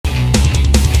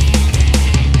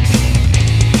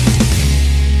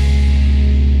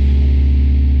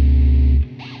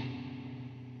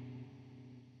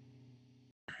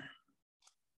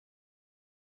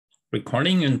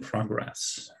Recording in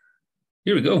progress.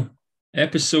 Here we go.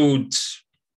 Episode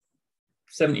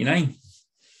 79.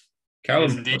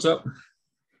 Callum, what's up?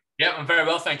 Yeah, I'm very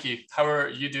well, thank you. How are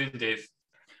you doing, Dave?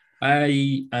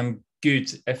 I am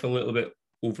good, if a little bit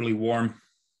overly warm.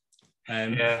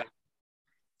 Yeah.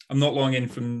 I'm not long in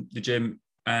from the gym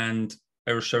and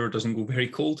our shower doesn't go very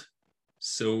cold.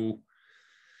 So,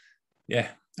 yeah,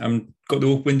 I'm got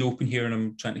the window open here and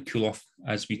I'm trying to cool off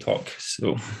as we talk.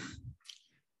 So,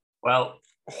 well,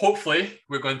 hopefully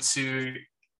we're going to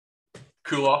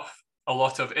cool off a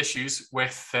lot of issues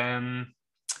with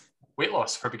weight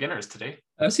loss for beginners today.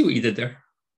 I see what you did there.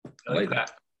 I like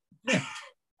that. Yeah.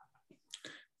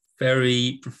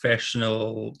 Very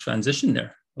professional transition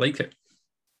there. I like it.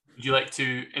 Would you like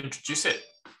to introduce it?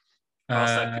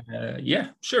 Yeah,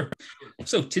 sure.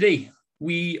 So today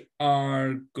we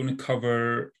are going to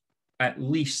cover at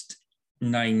least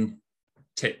 9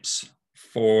 tips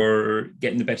for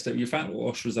getting the best out of your fat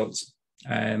loss results.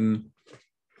 Some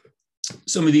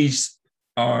of these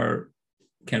are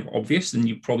kind of obvious and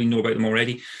you probably know about them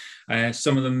already.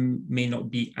 Some of them may not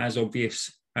be as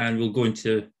obvious, and we'll go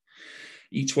into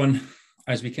each one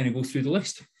as we kind of go through the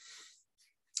list.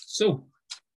 So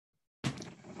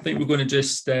I think we're going to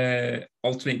just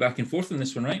alternate back and forth on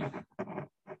this one, right?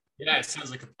 Yeah, it sounds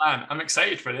like a plan. I'm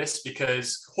excited for this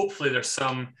because hopefully there's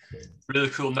some really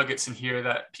cool nuggets in here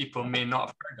that people may not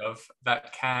have heard of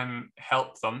that can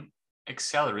help them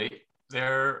accelerate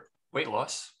their weight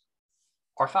loss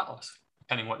or fat loss,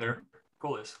 depending what their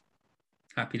goal is.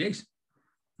 Happy days.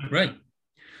 Right.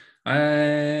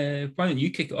 Why don't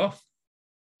you kick it off?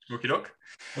 Okie doke.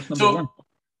 What's number one?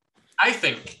 I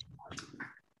think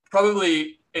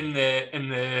probably in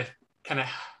the kind of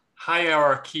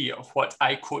hierarchy of what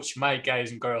I coach my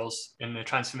guys and girls in the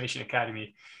Transformation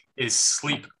Academy is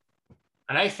sleep.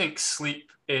 And I think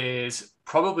sleep is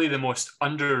probably the most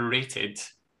underrated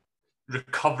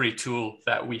recovery tool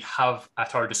that we have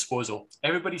at our disposal.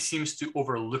 Everybody seems to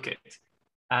overlook it.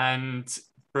 And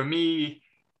for me,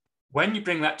 when you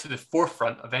bring that to the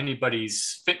forefront of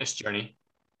anybody's fitness journey,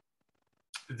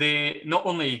 they not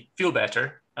only feel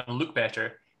better and look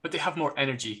better, but they have more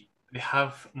energy. They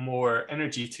have more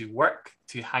energy to work,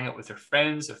 to hang out with their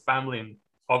friends, their family, and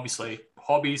obviously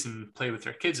hobbies and play with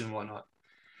their kids and whatnot.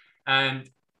 And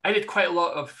I did quite a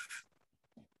lot of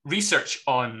research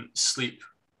on sleep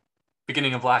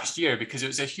beginning of last year because it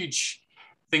was a huge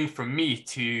thing for me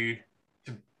to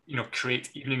create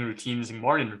evening routines and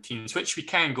morning routines, which we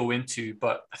can go into,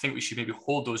 but I think we should maybe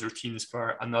hold those routines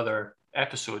for another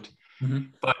episode. Mm-hmm.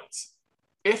 But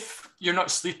if you're not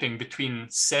sleeping between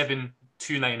 7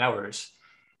 to 9 hours,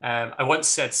 I once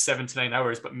said 7 to 9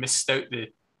 hours, but missed out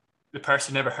the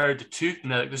person never heard the 2,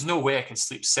 and they're like, there's no way I can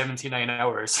sleep 79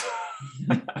 hours.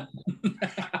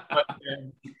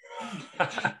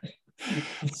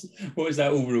 What is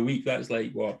that over a week? That's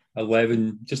like what,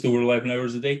 11, just over 11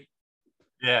 hours a day?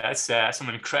 Yeah, it's some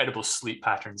incredible sleep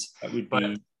patterns. That would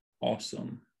be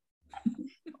awesome.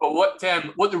 But what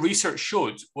the research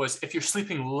showed was if you're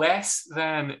sleeping less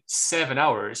than 7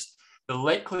 hours, the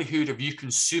likelihood of you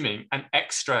consuming an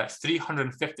extra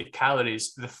 350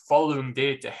 calories the following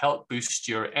day to help boost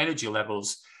your energy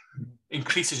levels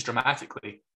increases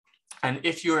dramatically. And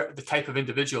if you're the type of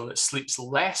individual that sleeps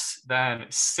less than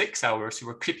 6 hours, so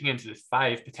we're creeping into the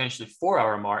 5, potentially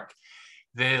 4-hour mark,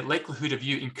 the likelihood of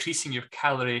you increasing your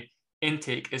calorie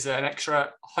intake is an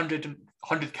extra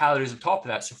 100 calories on top of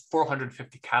that, so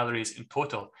 450 calories in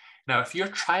total. Now, if you're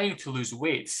trying to lose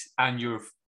weight and you've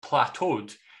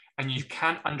plateaued and you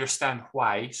can't understand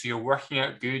why, so you're working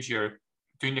out good, you're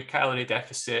doing your calorie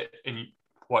deficit in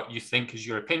what you think is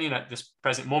your opinion at this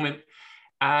present moment,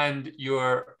 and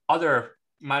your other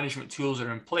management tools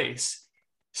are in place,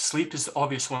 sleep is the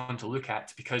obvious one to look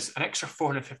at because an extra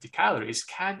 450 calories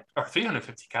or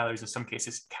 350 calories in some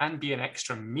cases, can be an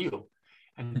extra meal.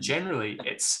 And generally,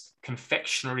 it's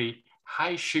confectionery,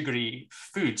 high sugary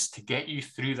foods to get you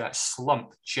through that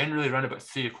slump, generally around about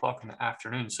 3 o'clock in the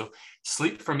afternoon. So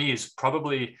sleep for me is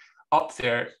probably up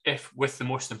there with the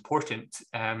most important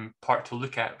part to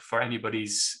look at for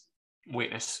anybody's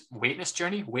weight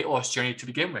loss journey to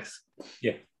begin with.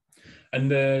 Yeah.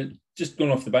 And just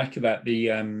going off the back of that,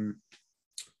 the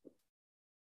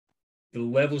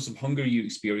levels of hunger you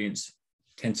experience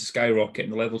tend to skyrocket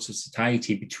and the levels of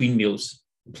satiety between meals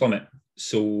plummet.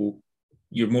 So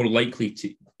you're more likely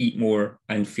to eat more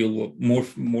and feel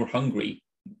more hungry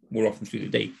more often through the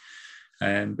day.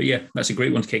 But yeah, that's a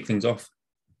great one to kick things off.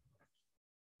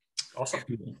 Awesome.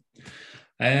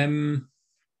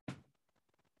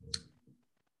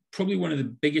 Probably one of the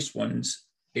biggest ones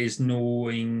is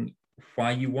knowing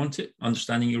why you want it,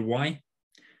 understanding your why.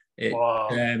 Wow.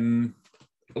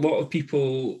 A lot of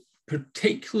people,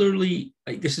 particularly,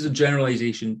 like this is a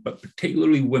generalization, but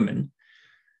particularly women,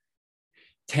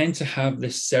 tend to have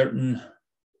this certain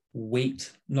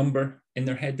weight number in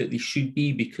their head that they should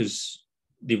be because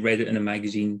they read it in a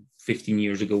magazine 15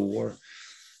 years ago, or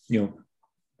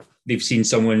they've seen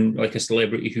someone like a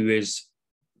celebrity who is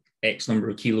X number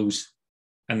of kilos,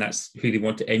 and that's who they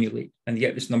want to emulate, and they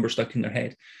get this number stuck in their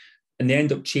head, and they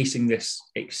end up chasing this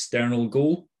external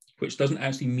goal, which doesn't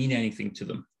actually mean anything to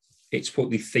them. It's what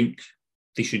they think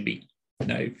they should be.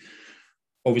 Now,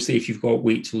 obviously, if you've got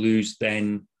weight to lose,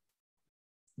 then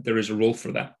there is a role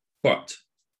for that. But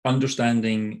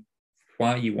understanding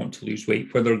why you want to lose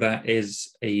weight, whether that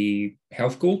is a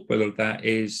health goal, whether that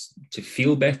is to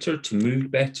feel better, to move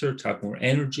better, to have more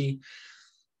energy,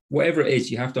 whatever it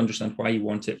is, you have to understand why you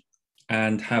want it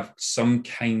and have some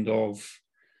kind of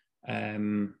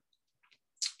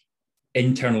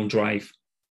internal drive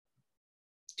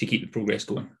to keep the progress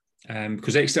going.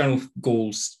 Because external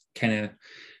goals can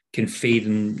fade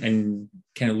and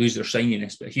kind of lose their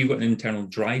shininess. But if you've got an internal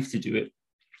drive to do it,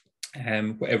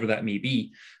 whatever that may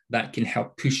be, that can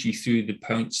help push you through the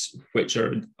points which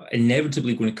are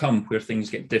inevitably going to come where things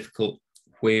get difficult,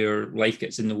 where life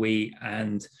gets in the way,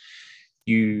 and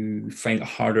you find it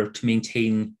harder to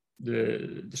maintain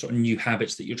the sort of new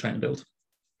habits that you're trying to build.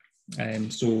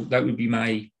 So that would be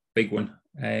my big one,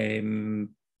 kind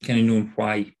of knowing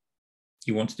why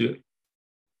you want to do it.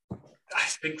 I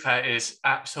think that's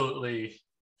absolute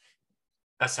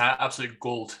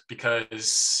gold,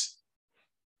 because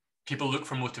people look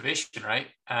for motivation, right?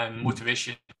 And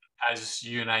motivation, as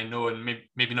you and I know, and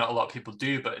maybe not a lot of people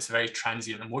do, but it's a very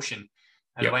transient emotion.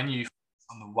 And when you focus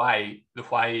on the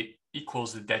why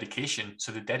equals the dedication.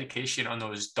 So the dedication on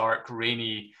those dark,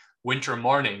 rainy winter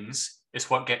mornings is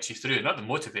what gets you through it, not the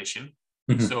motivation.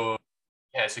 Mm-hmm. So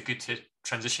yeah, it's good to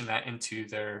transition that into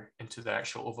the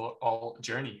actual overall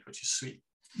journey, which is sweet.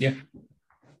 Yeah.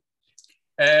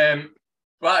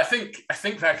 Well, I think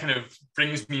that kind of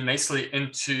brings me nicely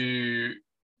into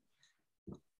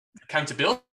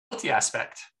accountability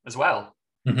aspect as well.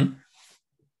 Mm-hmm.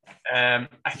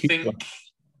 I think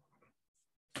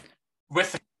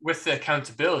with the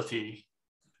accountability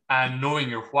and knowing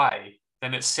your why,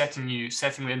 then it's setting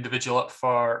the individual up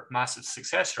for massive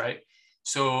success, right?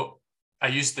 So I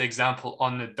used the example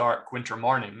on the dark winter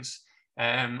mornings.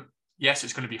 Yes,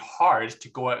 it's going to be hard to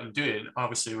go out and do it.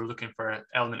 Obviously, we're looking for an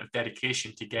element of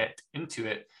dedication to get into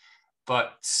it.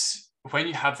 But when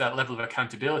you have that level of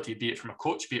accountability, be it from a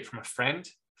coach, be it from a friend,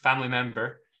 family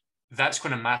member, that's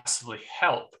going to massively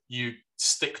help you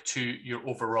stick to your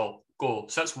overall goal.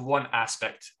 So that's one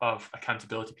aspect of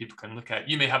accountability people can look at.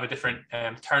 You may have a different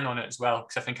turn on it as well,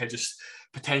 because I think I just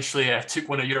potentially took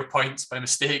one of your points by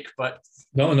mistake. But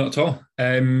no, not at all.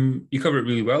 You covered it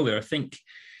really well there. I think,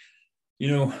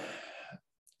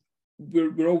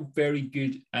 we're all very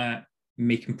good at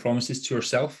making promises to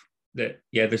ourselves that,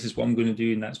 yeah, this is what I'm going to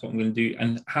do and that's what I'm going to do.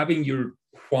 And having your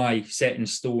why set in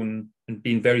stone and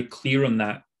being very clear on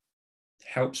that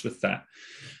helps with that.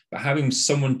 But having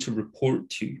someone to report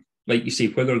to, like you say,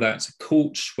 whether that's a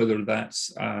coach, whether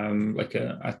that's like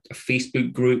a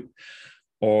Facebook group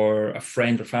or a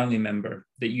friend or family member,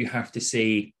 that you have to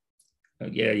say,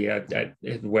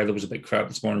 the weather was a bit crap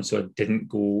this morning, so I didn't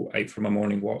go out for my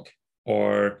morning walk,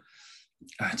 or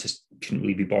I just couldn't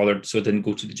really be bothered, so I didn't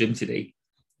go to the gym today.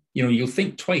 You'll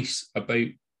think twice about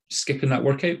skipping that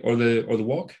workout or the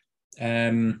walk.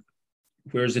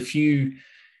 Whereas if you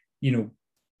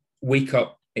wake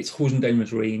up, it's hosing down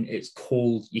with rain, it's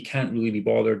cold, you can't really be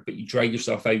bothered, but you drag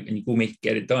yourself out and you go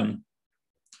get it done,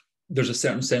 there's a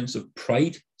certain sense of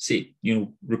pride, say,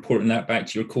 reporting that back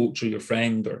to your coach or your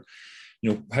friend, or,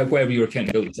 however your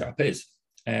accountability setup is.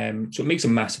 So it makes a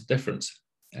massive difference.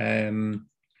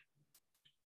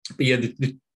 But yeah,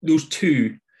 those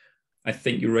two, I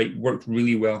think you're right, work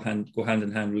really well, go hand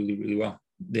in hand really, really well.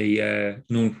 The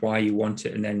knowing why you want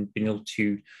it and then being able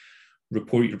to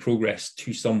report your progress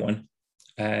to someone.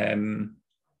 It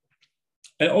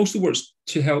also works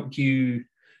to help you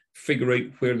figure out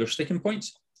where their sticking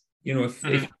points.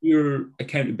 If your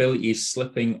accountability is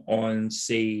slipping on,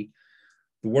 say,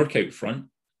 the workout front,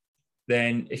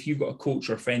 then if you've got a coach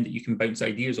or a friend that you can bounce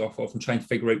ideas off of and try and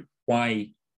figure out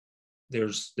why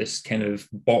there's this kind of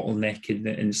bottleneck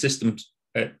in the system,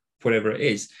 whatever it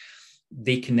is,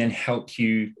 they can then help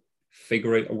you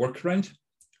figure out a workaround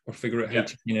or figure out how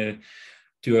to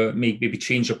do maybe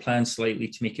change your plan slightly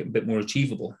to make it a bit more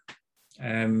achievable.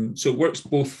 So it works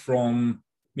both from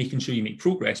making sure you make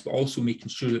progress, but also making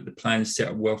sure that the plan is set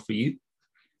up well for you.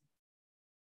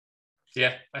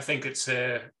 Yeah, I think it's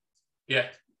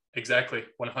exactly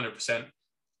 100%.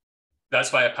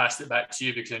 That's why I passed it back to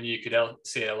you, because I knew you could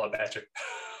say it a lot better.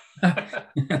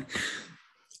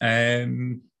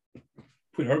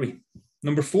 Where are we?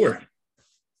 Number 4.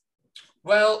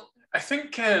 Well, I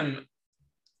think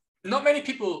not many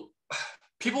people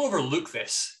overlook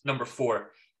this, number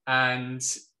 4. And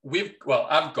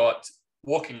I've got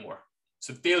walking more.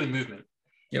 So daily movement.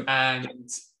 Yep. And,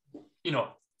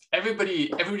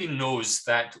 everybody knows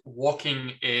that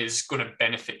walking is going to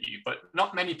benefit you, but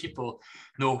not many people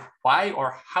know why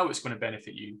or how it's going to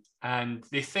benefit you. And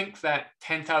they think that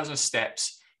 10,000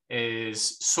 steps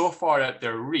is so far out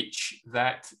their reach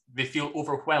that they feel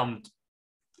overwhelmed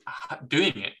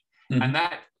doing it. Mm-hmm. And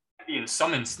that, in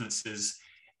some instances,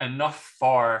 enough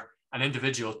for an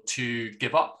individual to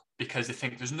give up, because they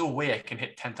think there's no way I can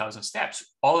hit 10,000 steps.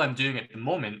 All I'm doing at the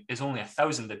moment is only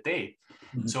 1,000 a day.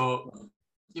 Mm-hmm. So,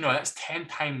 that's 10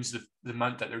 times the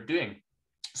amount that they're doing.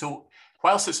 So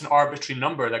whilst it's an arbitrary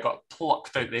number that got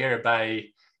plucked out there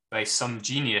by some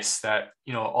genius that,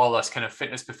 all us kind of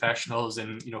fitness professionals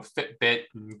and, Fitbit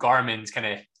and Garmin's kind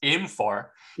of aim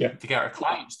for to get our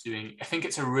clients doing, I think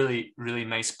it's a really, really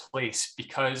nice place,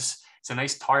 because it's a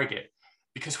nice target.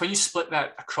 Because when you split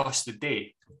that across the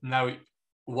day, now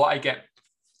what I get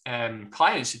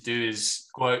clients to do is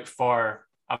go out for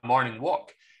a morning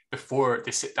walk before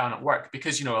they sit down at work,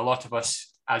 because, a lot of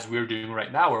us, as we're doing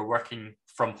right now, are working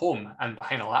from home and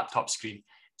behind a laptop screen.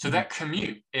 So that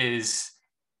commute is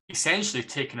essentially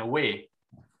taken away,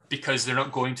 because they're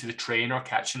not going to the train or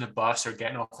catching the bus or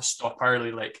getting off a stop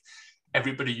early like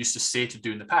everybody used to say to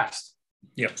do in the past.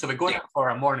 Yeah. So by going out for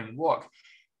a morning walk,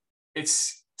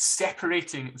 it's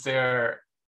separating their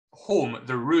home,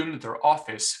 their room, their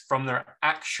office from their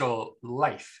actual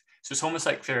life. So it's almost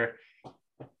like they're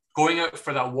going out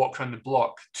for that walk around the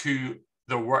block to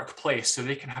their workplace, so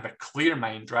they can have a clear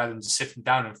mind rather than sitting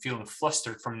down and feeling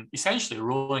flustered from essentially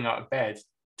rolling out of bed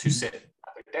to sit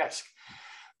at their desk.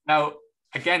 Now,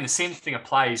 again, the same thing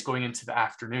applies going into the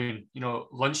afternoon.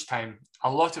 Lunchtime,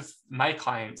 a lot of my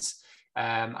clients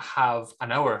have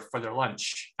an hour for their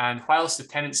lunch. And whilst the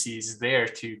tendency is there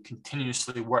to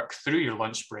continuously work through your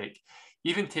lunch break,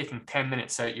 even taking 10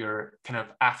 minutes out your kind of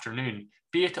afternoon,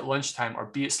 be it at lunchtime or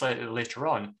be it slightly later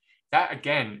on, that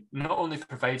again not only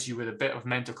provides you with a bit of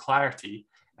mental clarity,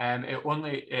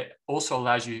 it also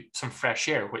allows you some fresh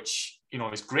air, which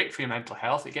is great for your mental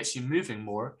health. It gets you moving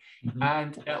more,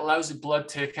 and it allows the blood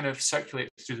to kind of circulate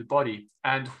through the body.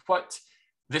 And what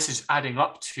this is adding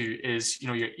up to is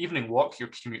your evening walk, your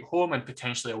commute home, and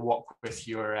potentially a walk with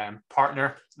your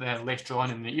partner then later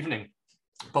on in the evening.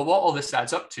 But what all this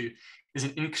adds up to is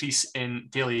an increase in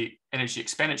daily energy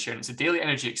expenditure, and it's a daily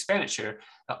energy expenditure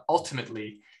that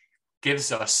ultimately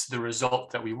gives us the result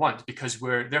that we want, because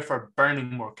we're therefore burning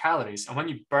more calories. And when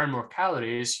you burn more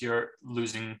calories, you're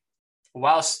losing,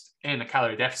 whilst in a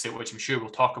calorie deficit, which I'm sure we'll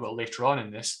talk about later on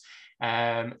in this,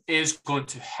 is going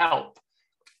to help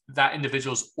that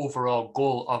individual's overall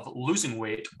goal of losing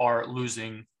weight or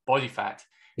losing body fat.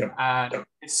 And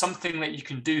it's something that you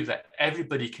can do, that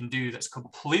everybody can do, that's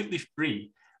completely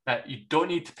free, that you don't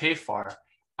need to pay for.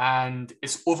 And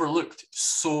it's overlooked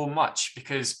so much,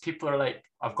 because people are like,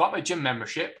 I've got my gym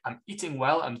membership, I'm eating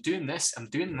well, I'm doing this, I'm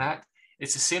doing that.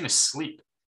 It's the same as sleep.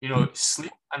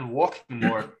 Sleep and walking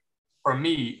more, for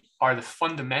me, are the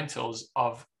fundamentals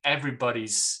of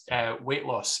everybody's weight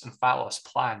loss and fat loss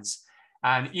plans.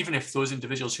 And even if those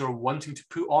individuals who are wanting to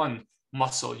put on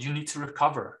muscle, you need to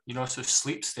recover, so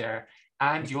sleep's there.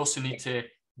 And you also need to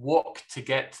walk to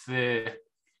get the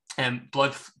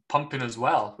blood pumping as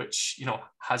well, which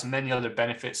has many other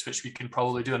benefits, which we can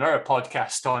probably do another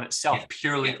podcast on itself,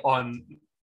 purely on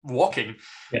walking.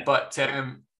 But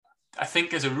I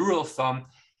think, as a rule of thumb,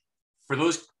 for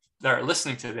those that are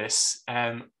listening to this,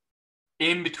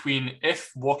 aim between,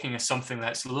 if walking is something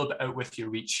that's a little bit out with your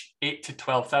reach, 8 to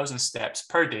 12,000 steps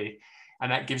per day,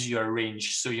 and that gives you a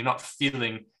range, so you're not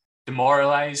feeling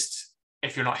demoralized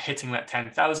if you're not hitting that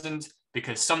 10,000,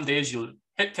 because some days you'll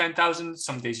hit 10,000,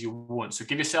 some days you won't. So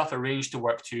give yourself a range to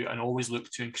work to, and always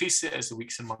look to increase it as the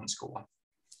weeks and months go on.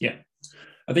 Yeah,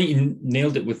 I think you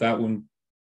nailed it with that one,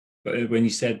 when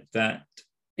you said that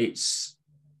it's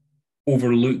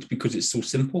overlooked because it's so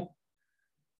simple.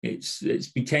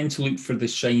 We tend to look for the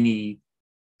shiny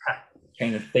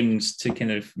kind of things to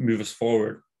kind of move us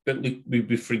forward, but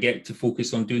we forget to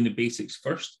focus on doing the basics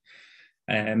first.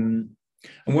 And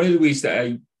one of the ways that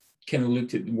I kind of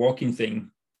looked at the walking thing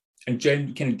and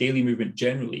kind of daily movement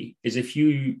generally is, if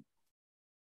you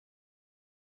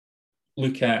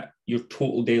look at your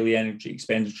total daily energy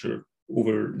expenditure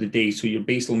over the day, so your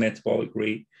basal metabolic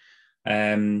rate,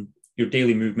 your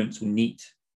daily movement, so NEAT,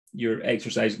 your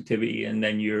exercise activity, and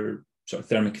then your sort of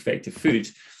thermic effective food,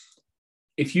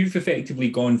 if you've effectively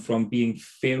gone from being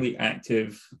fairly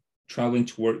active, traveling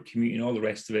to work, commuting, all the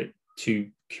rest of it, to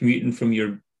commuting from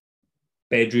your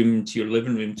bedroom to your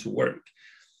living room to work,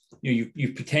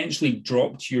 you've potentially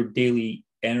dropped your daily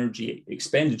energy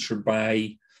expenditure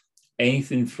by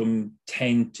anything from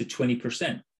 10 to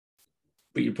 20%,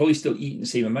 but you're probably still eating the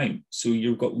same amount. So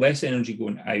you've got less energy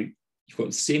going out, you've got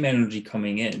the same energy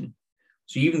coming in.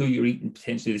 So even though you're eating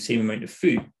potentially the same amount of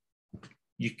food,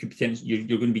 you could potentially,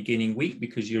 you're going to be gaining weight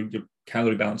because your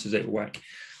calorie balance is out of whack.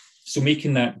 So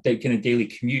making that kind of daily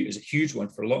commute is a huge one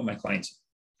for a lot of my clients.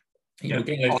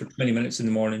 Getting out for 20 minutes in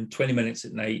the morning, 20 minutes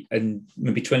at night, and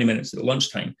maybe 20 minutes at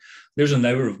lunchtime. There's an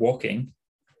hour of walking,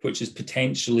 which is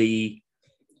potentially,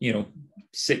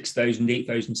 6,000,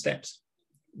 8,000 steps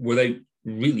without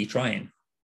really trying.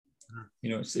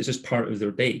 It's just part of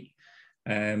their day.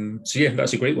 So yeah,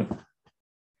 that's a great one.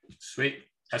 Sweet.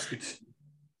 That's good.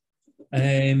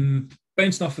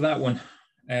 Bouncing off of that one,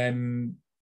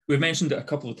 we've mentioned it a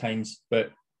couple of times,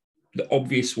 but the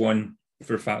obvious one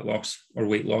for fat loss or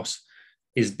weight loss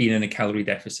is being in a calorie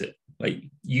deficit. Like,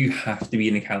 you have to be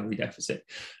in a calorie deficit.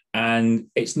 And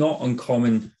it's not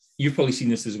uncommon. You've probably seen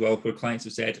this as well, where clients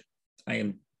have said, I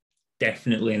am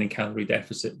definitely in a calorie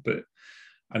deficit, but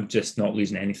I'm just not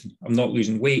losing anything. I'm not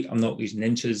losing weight. I'm not losing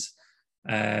inches.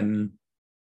 Calorie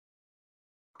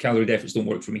deficits don't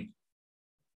work for me.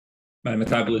 My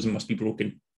metabolism must be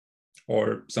broken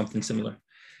or something similar.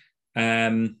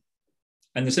 And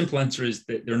the simple answer is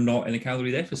that they're not in a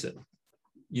calorie deficit.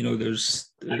 They're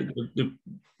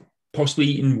possibly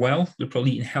eating well, they're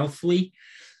probably eating healthily,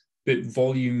 but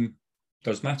volume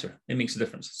does matter. It makes a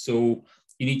difference. So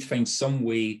you need to find some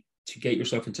way to get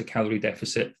yourself into a calorie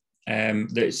deficit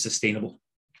that is sustainable.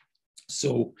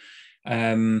 So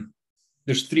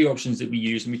there's three options that we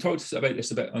use, and we talked about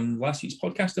this a bit on last week's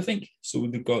podcast, I think. So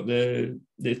we've got the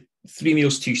 3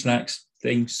 meals, 2 snacks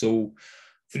thing. So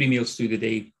 3 meals through the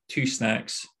day, 2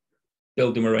 snacks,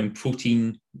 build them around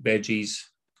protein, veggies,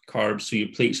 carbs. So your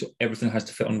plate, so everything has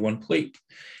to fit on one plate.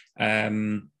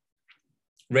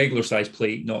 Regular size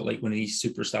plate, not like one of these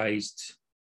supersized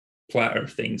platter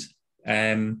things.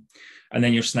 And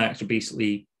then your snacks are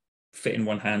basically fit in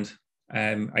one hand,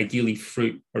 ideally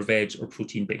fruit or veg or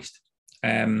protein based.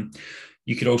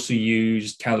 You could also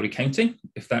use calorie counting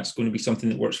if that's going to be something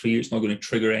that works for you. It's not going to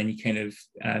trigger any kind of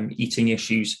eating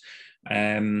issues.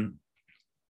 And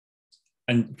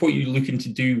what you're looking to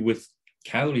do with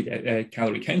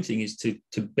calorie counting is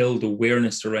to build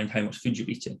awareness around how much food you're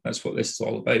eating. That's what this is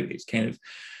all about. It's kind of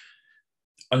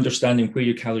understanding where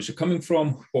your calories are coming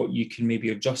from, what you can maybe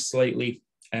adjust slightly,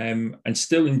 and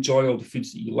still enjoy all the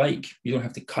foods that you like. You don't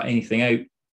have to cut anything out,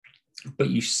 but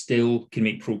you still can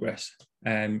make progress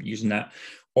using that.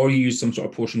 Or you use some sort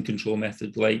of portion control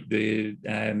method like the,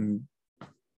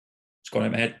 it's gone out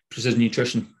of my head, precision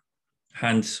nutrition,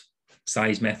 hand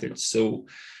size methods. So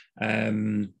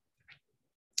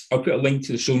I'll put a link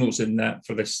to the show notes in that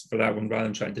for that one, rather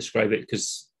than try to describe it,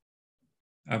 because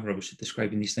I'm rubbish at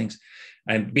describing these things.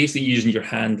 And basically using your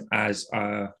hand as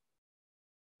a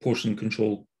portion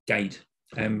control guide,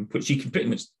 which you can pretty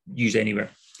much use anywhere.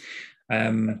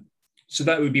 So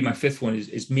that would be my fifth one,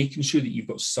 is making sure that you've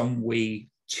got some way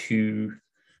to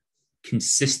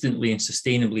consistently and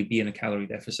sustainably be in a calorie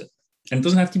deficit. And it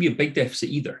doesn't have to be a big deficit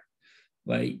either.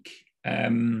 Like,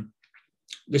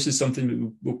 this is something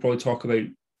that we'll probably talk about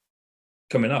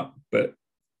coming up, but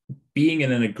being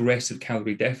in an aggressive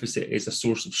calorie deficit is a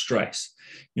source of stress.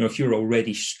 If you're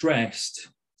already stressed,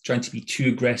 trying to be too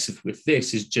aggressive with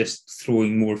this is just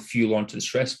throwing more fuel onto the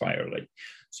stress fire.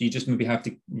 So you just maybe have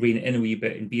to rein it in a wee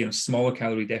bit and be in a smaller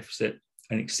calorie deficit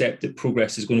and accept that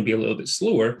progress is going to be a little bit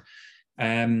slower,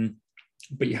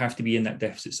 but you have to be in that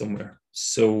deficit somewhere.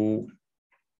 So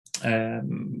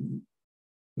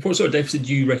what sort of deficit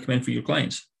do you recommend for your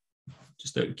clients?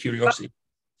 Just out of curiosity.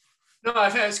 No,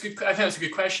 I think that's good. I think that's a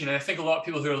good question, and I think a lot of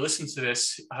people who are listening to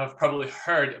this have probably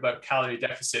heard about calorie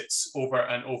deficits over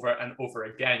and over and over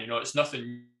again. It's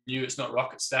nothing new. It's not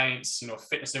rocket science.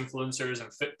 Fitness influencers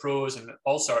and fit pros and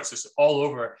all sorts. It's all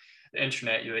over the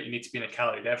internet that you need to be in a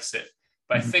calorie deficit.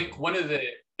 But I think one of the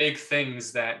big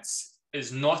things that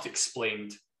is not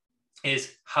explained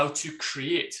is how to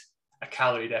create a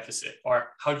calorie deficit, or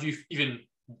how do you even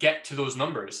get to those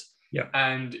numbers. Yeah.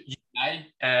 And you and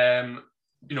I,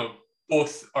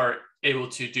 both are able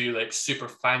to do like super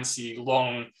fancy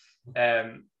long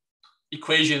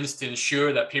equations to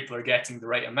ensure that people are getting the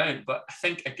right amount. But I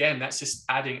think, again, that's just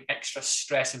adding extra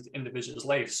stress into individuals'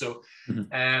 life. So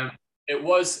it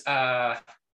was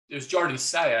Jordan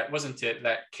Sayat, wasn't it,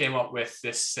 that came up with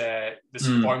this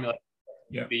formula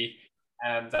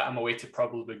that I'm a way to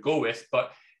probably go with.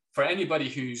 But for anybody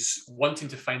who's wanting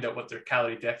to find out what their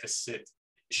calorie deficit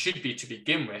should be to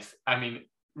begin with, I mean,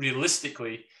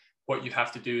 realistically, what you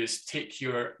have to do is take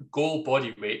your goal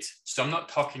body weight. So I'm not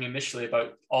talking initially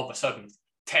about all of a sudden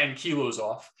 10 kilos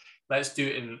off. Let's do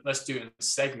it in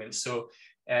segments. So,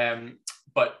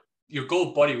 but your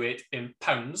goal body weight in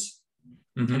pounds,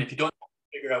 Mm-hmm. and if you don't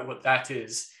figure out what that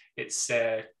is, it's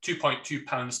 2.2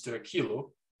 pounds to a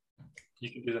kilo. You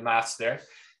can do the maths there.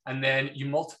 And then you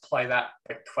multiply that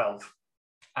by 12.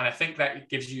 And I think that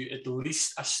gives you at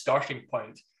least a starting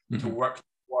point to work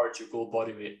towards your goal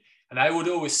body weight. And I would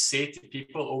always say to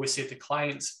people, always say to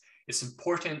clients, it's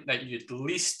important that you at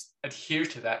least adhere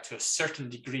to that to a certain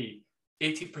degree,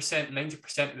 80%,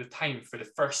 90% of the time for the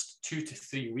first 2 to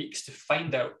 3 weeks to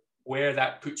find out where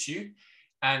that puts you.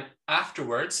 And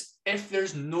afterwards, if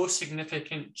there's no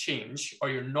significant change or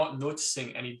you're not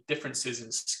noticing any differences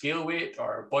in scale weight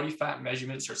or body fat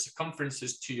measurements or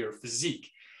circumferences to your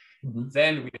physique,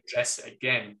 then we address it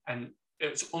again. And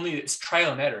it's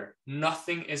trial and error.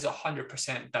 Nothing is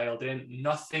 100% dialed in.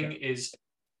 Nothing is,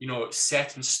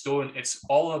 set in stone. It's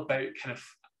all about kind of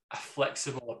a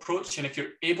flexible approach. And if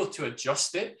you're able to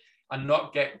adjust it and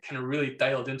not get kind of really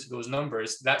dialed into those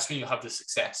numbers, that's when you'll have the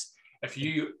success. If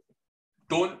you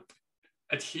don't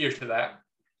adhere to that,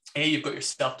 you've got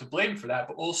yourself to blame for that.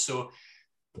 But also,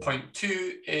 point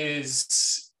 2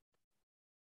 is,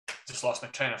 just lost my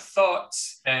train of thought.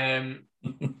 Love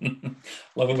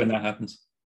it when that happens.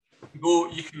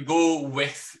 You can go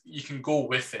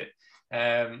with it.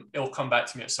 It'll come back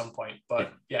to me at some point.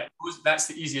 But yeah, that's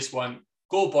the easiest one.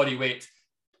 Goal body weight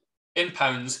in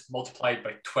pounds multiplied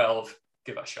by 12.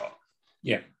 Give it a shot.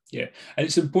 Yeah. And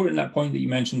it's important, that point that you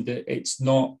mentioned, that it's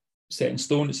not set in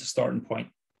stone, it's a starting point.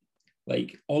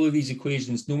 Like all of these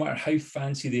equations, no matter how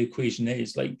fancy the equation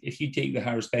is, like if you take the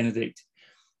Harris-Benedict,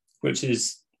 which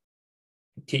is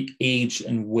take age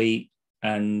and weight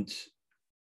and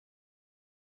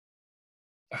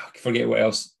I forget what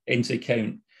else into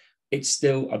account, it's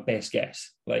still a best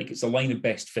guess. Like it's a line of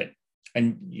best fit.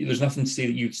 And there's nothing to say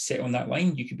that you sit on that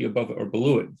line. You could be above it or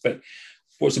below it. But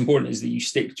what's important is that you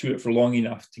stick to it for long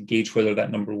enough to gauge whether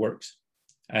that number works.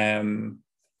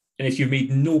 And if you've made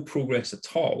no progress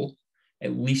at all,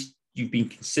 at least you've been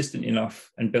consistent enough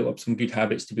and built up some good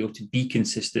habits to be able to be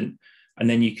consistent. And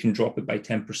then you can drop it by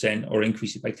 10% or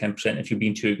increase it by 10% if you're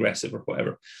being too aggressive or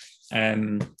whatever.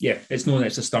 It's known that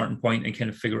it's a starting point and kind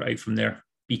of figure it out from there.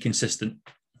 Be consistent.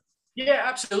 Yeah,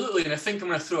 absolutely. And I think I'm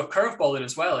going to throw a curveball in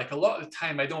as well. Like a lot of the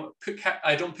time, I don't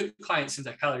put clients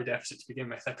into a calorie deficit to begin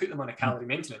with. I put them on a calorie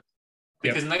maintenance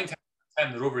because 9 times out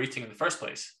of 10 they're overeating in the first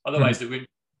place. Otherwise, they wouldn't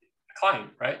be a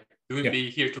client, right? They wouldn't be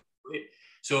here to overeat.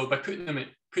 So by putting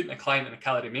a client in a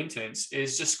calorie maintenance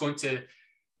is just going to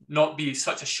not be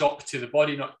such a shock to the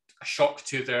body, not a shock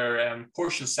to their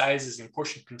portion sizes and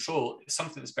portion control. It's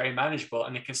something that's very manageable,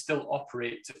 and they can still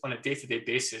operate on a day-to-day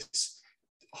basis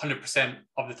 100%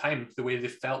 of the time the way they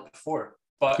felt before.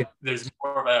 But there's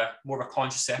more of a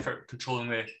conscious effort controlling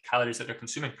the calories that they're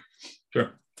consuming.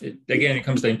 Sure. It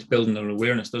comes down to building their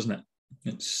awareness, doesn't it?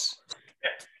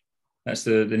 That's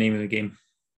the name of the game.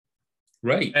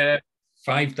 Right.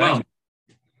 5 down.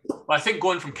 Well, I think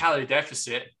going from calorie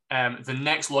deficit, the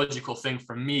next logical thing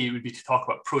for me would be to talk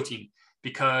about protein,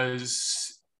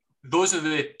 because those are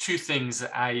the 2 things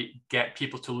that I get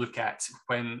people to look at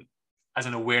as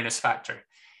an awareness factor.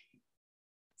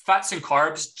 Fats and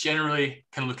carbs generally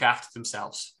can look after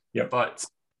themselves. But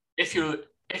if you're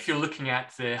looking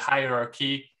at the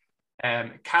hierarchy,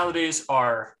 calories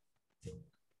are,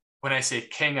 when I say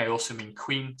king, I also mean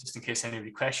queen, just in case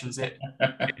anybody questions it.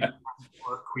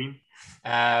 Or queen.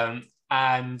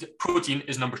 And protein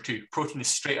is number 2. Protein is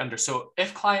straight under. So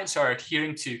if clients are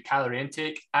adhering to calorie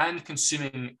intake and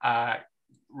consuming a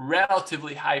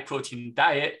relatively high protein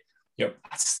diet,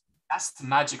 that's the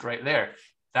magic right there.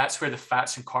 That's where the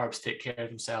fats and carbs take care of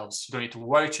themselves. You don't need to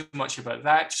worry too much about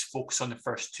that. Just focus on the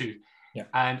first 2.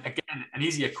 And again, an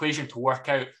easy equation to work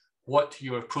out what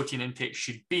your protein intake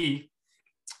should be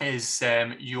is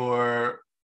your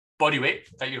body weight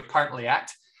that you're currently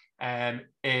at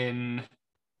in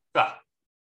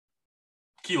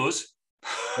kilos.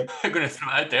 I'm going to throw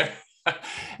it out there.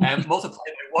 Multiply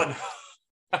by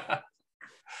 1.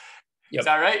 Is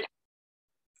that right?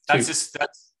 That's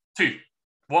 2.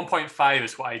 1.5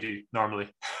 is what I do normally.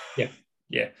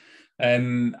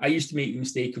 I used to make the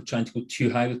mistake of trying to go too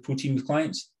high with protein with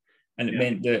clients. And it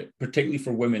meant that, particularly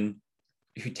for women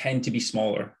who tend to be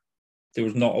smaller, there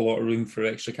was not a lot of room for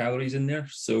extra calories in there.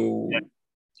 So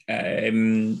I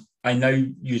now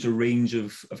use a range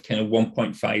of kind of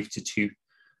 1.5 to 2.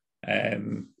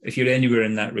 If you're anywhere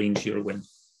in that range, you're a win.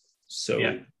 So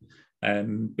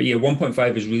But yeah,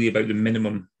 1.5 is really about the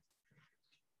minimum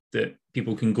that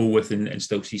people can go with and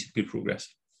still see some good progress.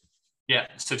 Yeah,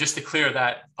 so just to clear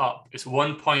that up, it's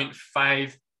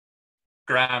 1.5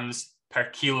 grams per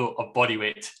kilo of body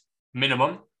weight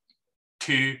minimum,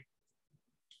 2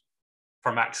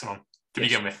 for maximum to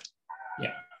begin with.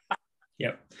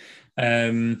 Yeah.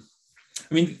 I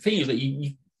mean, the thing is that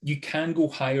you can go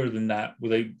higher than that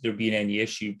without there being any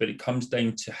issue, but it comes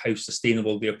down to how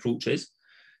sustainable the approach is.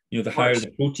 The higher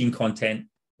the protein content,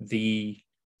 the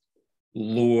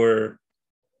lower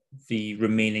the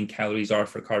remaining calories are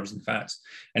for carbs and fats.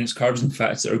 And it's carbs and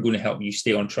fats that are going to help you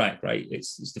stay on track, right?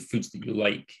 It's the foods that you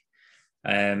like.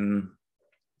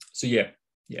 So yeah.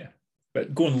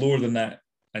 But going lower than that,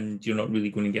 and you're not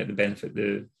really going to get the benefit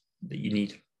that you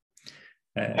need.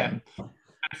 I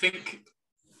think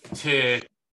to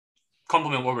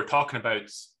complement what we're talking about,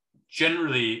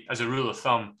 generally, as a rule of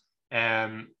thumb,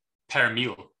 per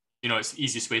meal, it's the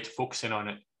easiest way to focus in on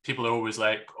it. People are always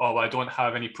like, oh, well, I don't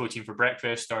have any protein for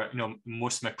breakfast, or,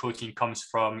 most of my protein comes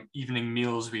from evening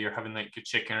meals where you're having like your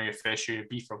chicken or your fish or your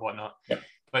beef or whatnot. Yep.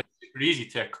 But it's super easy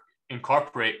to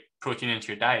incorporate protein into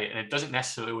your diet, and it doesn't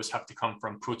necessarily always have to come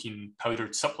from protein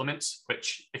powdered supplements,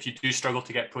 which, if you do struggle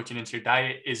to get protein into your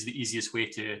diet, is the easiest way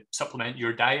to supplement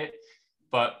your diet.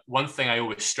 But one thing I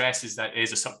always stress is that it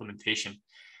is a supplementation.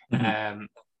 Mm-hmm.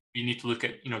 You need to look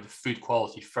at the food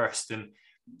quality first, and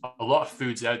a lot of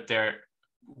foods out there,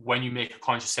 when you make a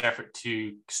conscious effort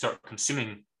to start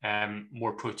consuming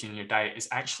more protein in your diet, is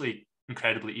actually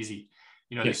incredibly easy.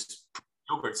 There's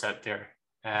yogurts out there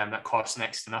that cost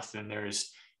next to nothing.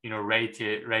 There's ready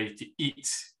to eat,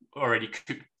 already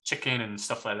cooked chicken and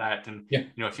stuff like that. And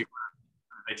if you're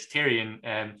vegetarian,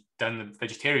 down the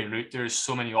vegetarian route, there's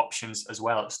so many options as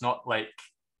well. It's not like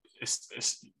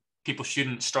it's people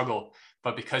shouldn't struggle,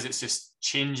 but because it's just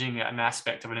changing an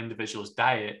aspect of an individual's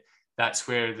diet, that's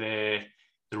where the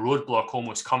roadblock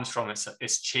almost comes from.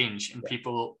 It's change, and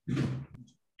people get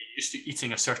used to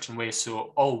eating a certain way.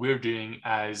 So all we're doing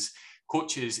as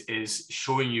coaches is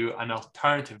showing you an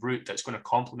alternative route that's going to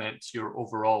complement your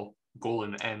overall goal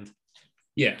in the end.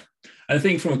 Yeah, and I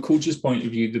think from a coach's point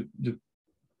of view,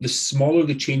 the smaller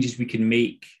the changes we can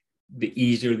make, the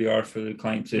easier they are for the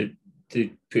client to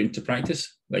put into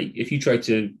practice. Like if you try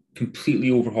to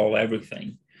completely overhaul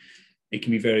everything, it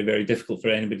can be very, very difficult for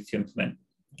anybody to implement.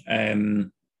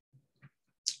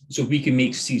 So if we can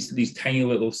make these tiny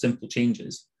little simple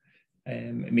changes,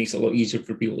 it makes it a lot easier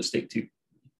for people to stick to.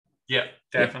 Yeah,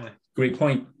 definitely. Yeah, great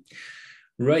point.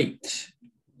 Right.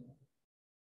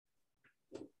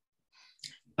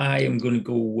 I am going to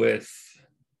go with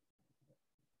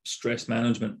stress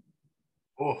management.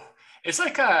 Oh, it's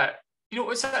like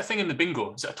what's that thing in the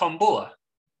bingo? Is it a tombola?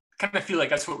 I kind of feel like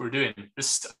that's what we're doing.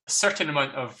 There's a certain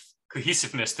amount of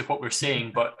cohesiveness to what we're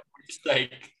saying, but we're just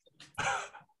like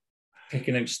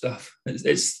picking out stuff.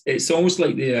 It's almost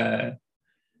like the.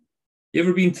 You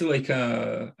ever been to like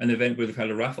an event where they've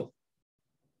had a raffle?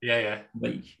 Yeah.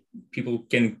 Like people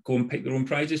can go and pick their own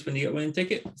prizes when they get a winning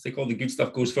ticket. It's like all the good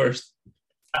stuff goes first,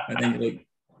 and then you're like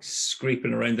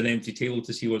scraping around an empty table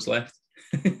to see what's left.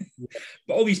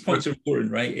 But all these points are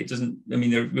important, right? It doesn't. I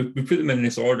mean, we put them in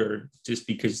this order just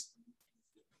because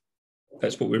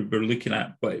that's what we're looking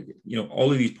at. But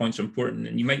all of these points are important,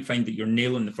 and you might find that you're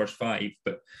nailing the first 5,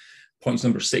 but points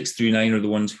number 6 through 9 are the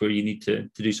ones where you need to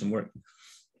do some work.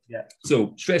 Yeah.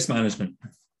 So stress management.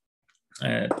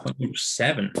 Point number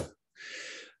 7.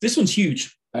 This one's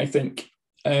huge, I think,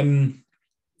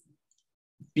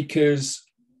 because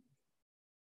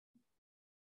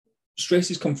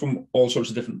stresses come from all sorts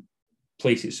of different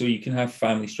places. So you can have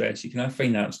family stress, you can have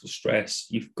financial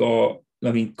stress.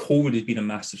 COVID has been a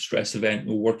massive stress event.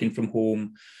 Working from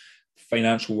home,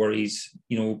 financial worries,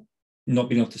 not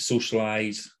being able to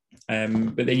socialize.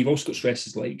 But then you've also got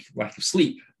stresses like lack of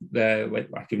sleep,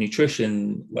 like lack of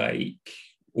nutrition, like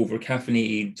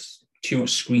over-caffeinated, too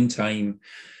much screen time.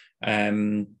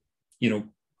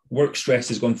 Work stress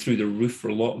has gone through the roof for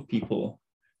a lot of people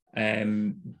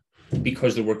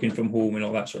because they're working from home and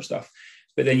all that sort of stuff.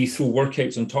 But then you throw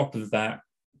workouts on top of that.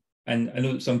 And I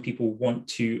know that some people want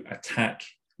to attack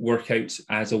workouts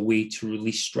as a way to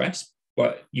release stress,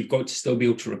 but you've got to still be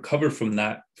able to recover from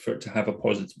that for it to have a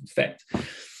positive effect.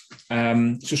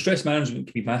 So stress management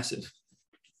can be massive.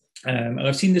 And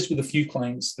I've seen this with a few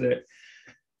clients that,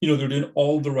 they're doing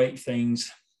all the right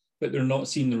things, but they're not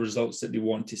seeing the results that they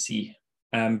want to see.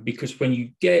 Because when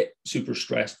you get super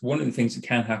stressed, one of the things that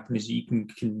can happen is you can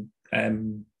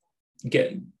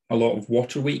get a lot of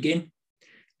water weight gain.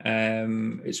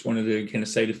 It's one of the kind of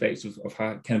side effects of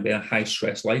kind of being a high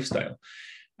stress lifestyle.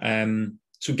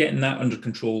 So getting that under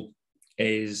control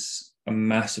is a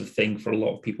massive thing for a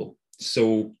lot of people.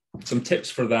 So some tips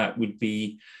for that would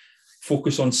be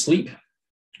focus on sleep.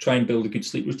 Try and build a good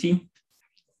sleep routine,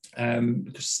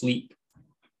 because sleep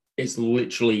is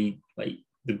literally like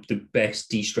the best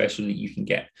de-stressor that you can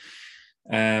get.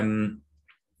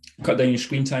 Cut down your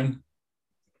screen time,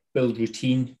 build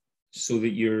routine so that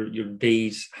your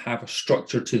days have a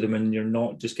structure to them and you're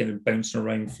not just kind of bouncing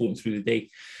around, floating through the day.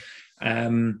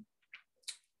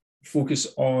 Focus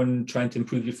on trying to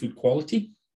improve your food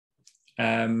quality.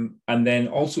 And then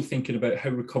also thinking about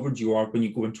how recovered you are when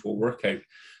you go into a workout.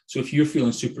 So if you're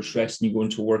feeling super stressed and you go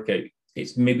into a workout,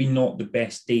 it's maybe not the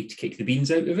best day to kick the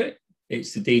beans out of it.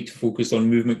 It's the day to focus on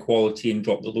movement quality and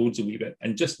drop the loads a wee bit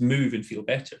and just move and feel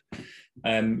better.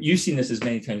 You've seen this as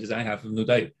many times as I have, no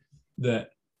doubt, that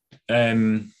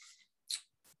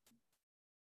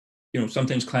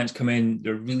sometimes clients come in,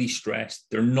 they're really stressed,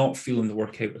 they're not feeling the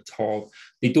workout at all,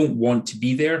 they don't want to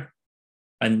be there,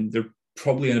 and they're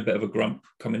probably in a bit of a grump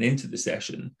coming into the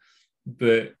session,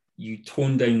 but you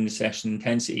tone down the session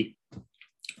intensity,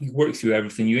 you work through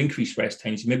everything, you increase rest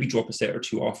times, you maybe drop a set or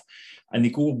two off, and they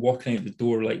go walking out the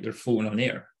door like they're floating on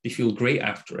air. They feel great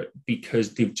after it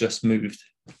because they've just moved.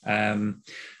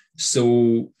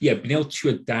 So yeah, being able to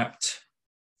adapt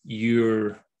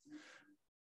your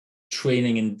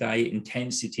training and diet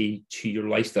intensity to your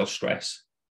lifestyle stress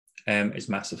is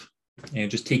massive.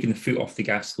 Just taking the foot off the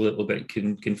gas a little bit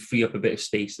can free up a bit of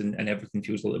space, and everything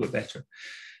feels a little bit better.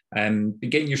 But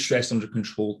getting your stress under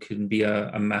control can be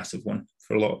a massive one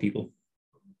for a lot of people.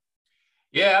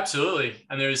 Yeah, absolutely.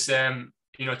 And there's, to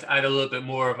add a little bit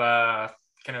more of a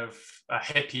kind of a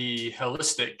hippie,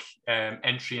 holistic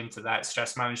entry into that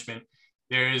stress management,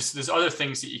 there's other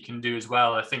things that you can do as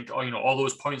well. I think, all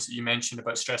those points that you mentioned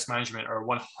about stress management are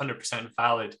 100%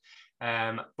 valid.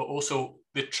 But also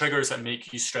the triggers that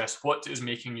make you stressed. What is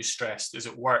making you stressed? Is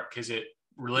it work? Is it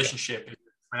relationship? Is it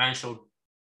financial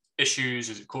issues?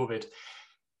 Is it COVID?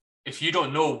 If you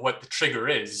don't know what the trigger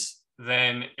is,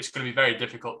 then it's going to be very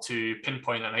difficult to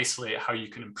pinpoint and isolate how you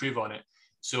can improve on it.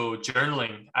 So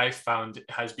journaling, I've found,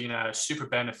 has been a super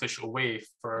beneficial way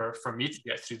for me to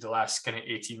get through the last kind of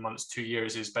 18 months, 2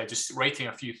 years, is by just writing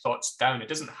a few thoughts down. It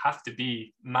doesn't have to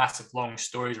be massive long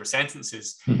stories or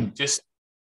sentences. Just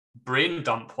brain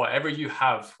dump whatever you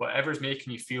have, whatever's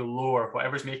making you feel low or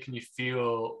whatever's making you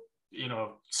feel,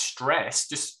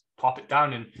 stressed, just pop it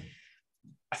down. And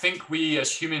I think we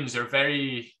as humans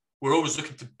we're always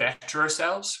looking to better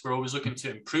ourselves. We're always looking to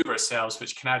improve ourselves,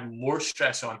 which can add more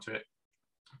stress onto it.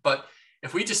 But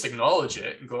if we just acknowledge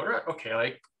it and go, right, okay,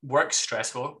 like work's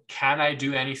stressful, can I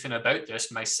do anything about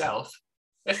this myself?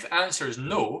 If the answer is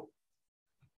no,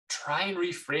 try and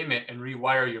reframe it and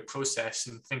rewire your process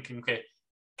and thinking, okay,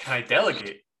 can I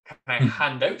delegate? Can I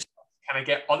hand out stuff? Can I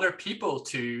get other people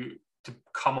to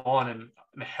come on and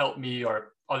help me,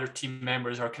 or other team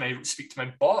members? Or can I speak to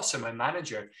my boss or my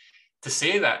manager to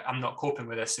say that I'm not coping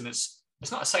with this? And it's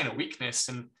not a sign of weakness.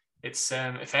 And it's,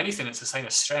 if anything, it's a sign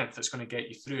of strength that's going to get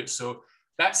you through it. So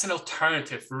that's an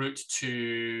alternative route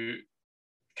to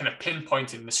kind of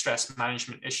pinpointing the stress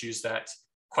management issues that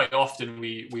quite often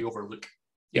we overlook.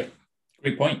 Yeah,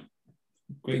 great point.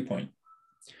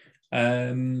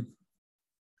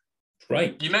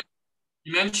 Right.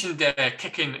 You mentioned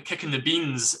kicking the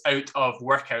beans out of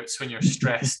workouts when you're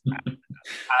stressed.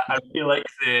 I feel like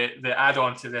the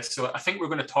add-on to this. So I think we're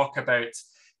going to talk about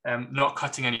not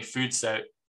cutting any foods out.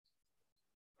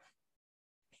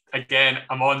 Again,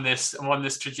 I'm on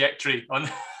this trajectory.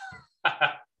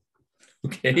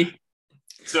 Okay.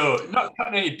 So not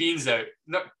cutting any beans out,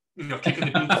 not kicking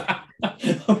the beans out.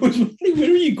 I was wondering, where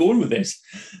are you going with this?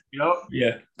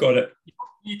 Yeah, got it. You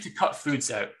don't need to cut foods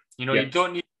out. You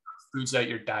don't need to cut foods out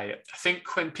your diet. I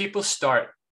think when people start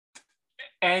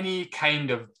any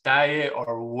kind of diet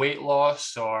or weight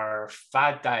loss or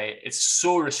fad diet, it's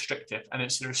so restrictive, and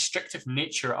it's the restrictive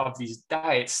nature of these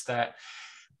diets that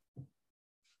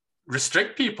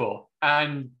restrict people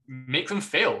and make them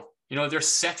fail. They're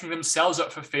setting themselves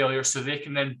up for failure so they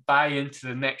can then buy into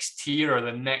the next tier or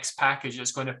the next package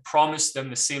that's going to promise them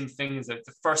the same things that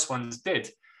the first ones did.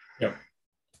 Yeah.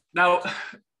 Now,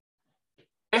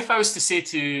 if I was to say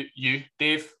to you,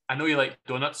 Dave, I know you like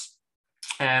donuts,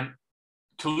 to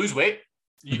lose weight,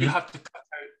 you have to cut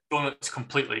out donuts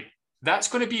completely. That's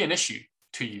going to be an issue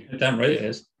to you. Damn right it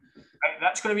is.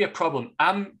 That's going to be a problem.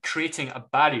 I'm creating a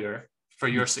barrier for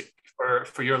your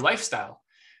lifestyle.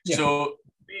 Yeah. So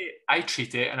the way I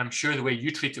treat it, and I'm sure the way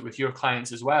you treat it with your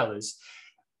clients as well, is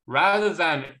rather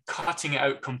than cutting it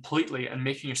out completely and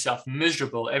making yourself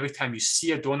miserable every time you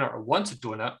see a donut or want a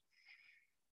donut,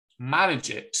 manage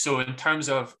it. So in terms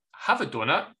of have a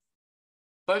donut,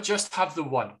 but just have the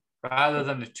one rather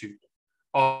than the two.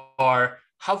 or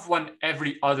have one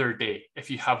every other day if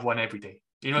you have one every day.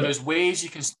 There's ways you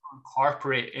can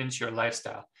incorporate into your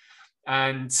lifestyle.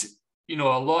 And, a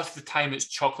lot of the time it's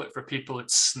chocolate for people,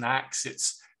 it's snacks.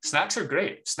 Snacks are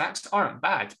great. Snacks aren't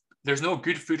bad. There's no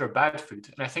good food or bad food.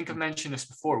 And I think I've mentioned this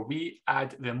before. We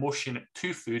add the emotion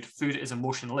to food. Food is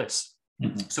emotionless.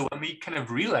 Mm-hmm. So when we kind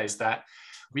of realize that,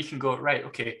 we can go, right,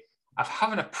 okay, I'm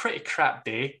having a pretty crap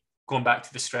day, going back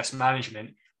to the stress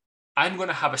management. I'm going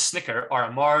to have a Snicker or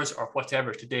a Mars or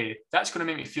whatever today. That's going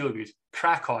to make me feel good.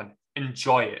 Crack on,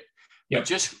 enjoy it. Yep. But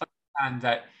just understand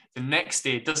that the next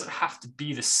day doesn't have to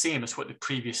be the same as what the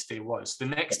previous day was. The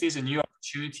next day is a new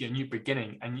opportunity, a new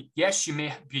beginning. And yes, you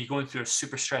may be going through a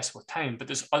super stressful time, but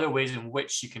there's other ways in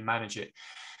which you can manage it.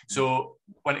 So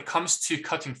when it comes to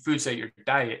cutting foods out of your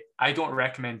diet, I don't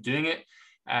recommend doing it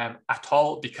at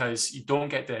all, because you don't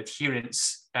get the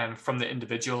adherence from the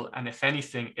individual. And if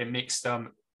anything, it makes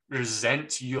them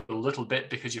resent you a little bit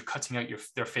because you're cutting out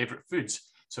their favorite foods.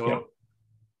 So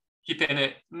keeping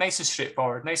it nice and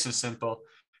straightforward, nice and simple,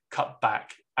 cut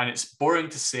back. And it's boring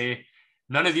to say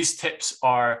none of these tips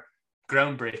are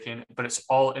groundbreaking, but it's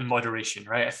all in moderation,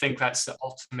 right? I think that's the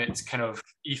ultimate kind of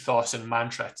ethos and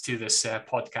mantra to this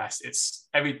podcast. It's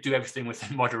do everything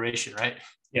within moderation, right?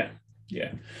 Yeah.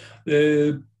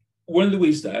 One of the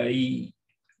ways that I've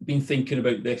been thinking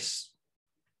about this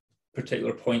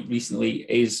particular point recently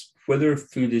is whether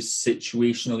food is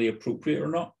situationally appropriate or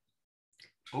not.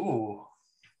 Oh.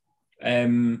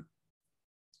 And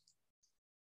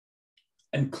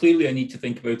clearly I need to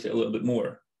think about it a little bit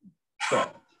more.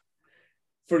 But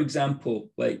for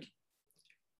example, like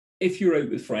if you're out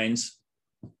with friends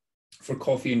for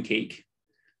coffee and cake,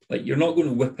 like you're not going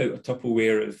to whip out a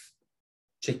Tupperware of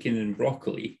chicken and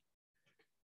broccoli.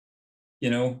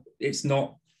 It's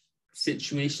not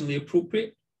situationally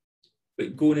appropriate.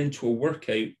 But going into a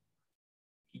workout,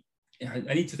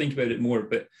 I need to think about it more,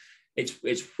 but it's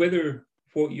whether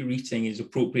what you're eating is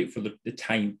appropriate for the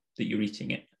time that you're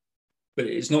eating it. But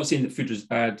it's not saying that food is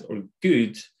bad or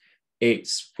good.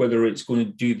 It's whether it's going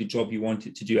to do the job you want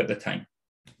it to do at the time.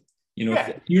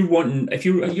 If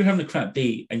you're having a crap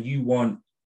day and you want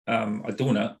a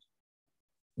donut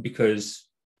because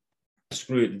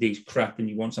screw it, the day's crap and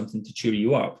you want something to cheer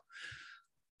you up,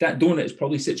 that donut is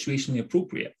probably situationally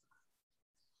appropriate.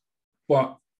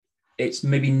 But it's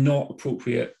maybe not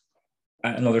appropriate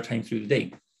at another time through the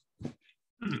day.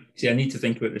 See, I need to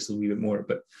think about this a little bit more,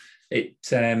 but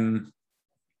it's I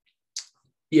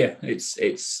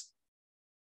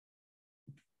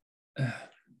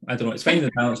don't know, it's finding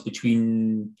the balance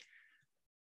between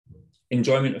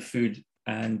enjoyment of food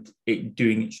and it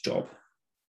doing its job,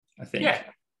 I think. Yeah,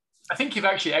 I think you've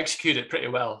actually executed it pretty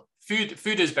well.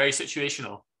 Food is very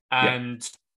situational, and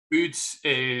food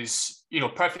is,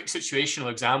 perfect situational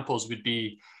examples would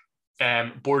be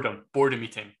boredom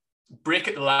eating. Break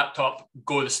at the laptop,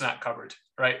 go to the snack cupboard,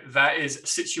 right? That is a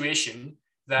situation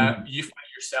that you find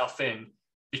yourself in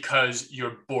because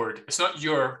you're bored. It's not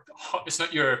your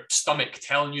stomach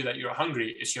telling you that you're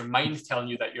hungry. It's your mind telling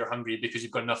you that you're hungry because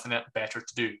you've got nothing better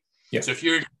to do. Yeah. So if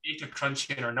you're data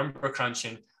crunching or number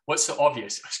crunching, what's the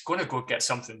obvious? It's going to go get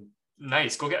something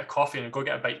nice. Go get a coffee and go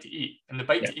get a bite to eat. And the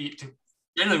bite to eat,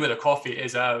 generally with a coffee,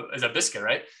 is a biscuit,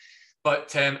 right? But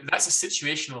that's a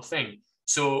situational thing.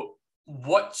 So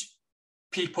what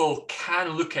people can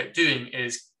look at doing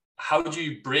is, how do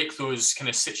you break those kind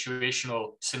of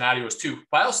situational scenarios too,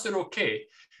 whilst they're okay?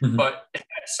 Mm-hmm. But if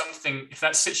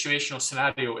that situational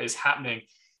scenario is happening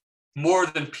more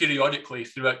than periodically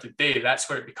throughout the day, that's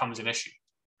where it becomes an issue.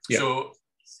 Yeah. So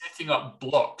setting up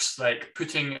blocks, like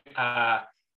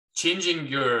changing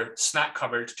your snack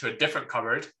cupboard to a different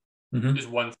cupboard is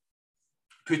one thing.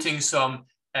 Putting some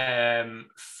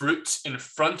fruit in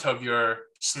front of your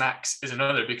snacks is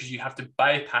another, because you have to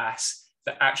bypass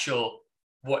the actual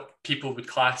what people would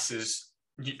class as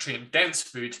nutrient dense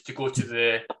food to go to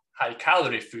the high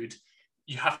calorie food.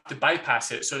 You have to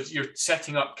bypass it. So you're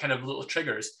setting up kind of little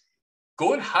triggers.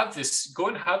 Go and have the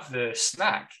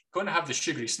snack, go and have the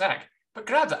sugary snack, but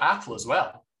grab the apple as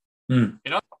well. The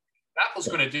apple's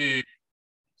going to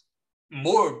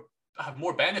have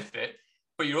more benefit,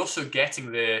 but you're also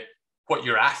getting what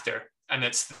you're after, and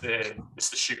it's the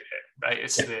sugar hit, right?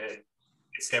 It's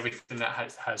everything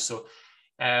that has. So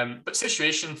but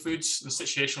situation foods and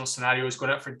situational scenarios,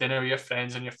 going out for dinner with your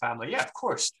friends and your family, yeah, of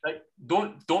course, like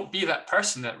don't be that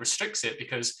person that restricts it,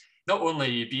 because not only are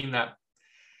you being that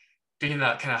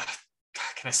kind of,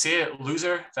 can I say it,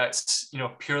 loser that's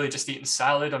purely just eating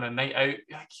salad on a night out.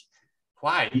 Like,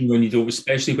 why?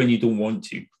 Especially when you don't want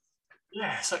to.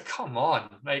 Yeah, it's like, come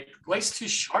on, like life's too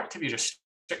short to be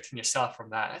restricting yourself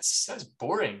from that. That's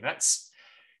boring. That's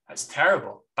That's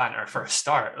terrible banter for a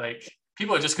start. Like,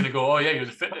 people are just going to go, oh yeah, you're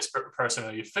the fitness person,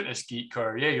 or you're a fitness geek,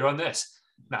 or yeah, you're on this.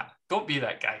 Nah, don't be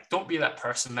that guy. Don't be that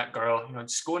person, that girl.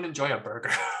 Just go and enjoy a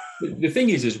burger. The thing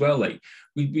is as well, like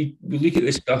we look at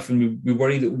this stuff and we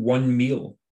worry that one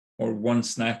meal or one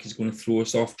snack is going to throw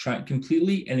us off track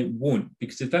completely, and it won't,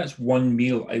 because if that's one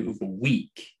meal out of a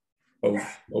week of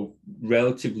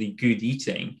relatively good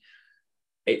eating,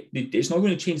 it's not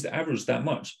going to change the average that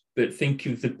much. But think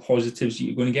of the positives that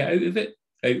you're going to get out of it,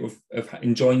 out of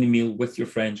enjoying the meal with your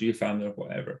friends or your family or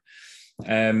whatever.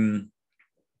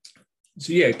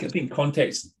 So yeah, I think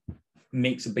context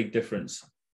makes a big difference.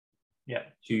 Yeah,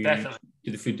 to definitely.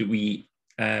 To the food that we eat,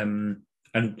 and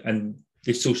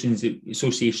the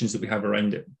associations that we have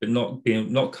around it, but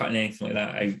not cutting anything like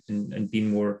that out, and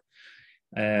being more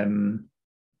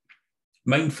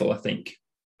mindful, I think,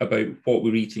 about what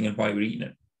we're eating and why we're eating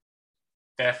it.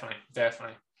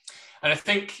 Definitely. And I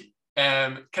think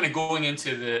kind of going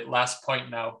into the last point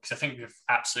now, because I think we've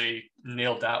absolutely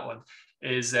nailed that one,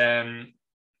 is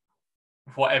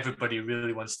what everybody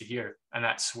really wants to hear, and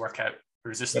that's workout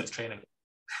resistance training.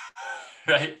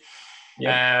 Right?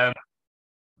 Yeah.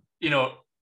 It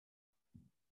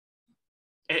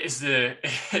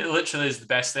literally is the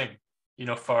best thing,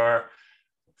 for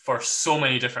so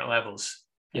many different levels.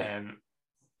 Yeah.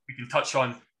 We can touch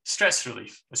on stress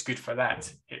relief. It's good for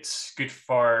that. It's good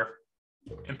for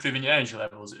improving your energy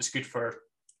levels. It's good for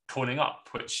toning up,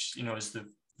 which is the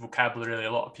vocabulary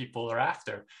a lot of people are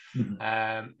after.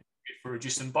 Mm-hmm. For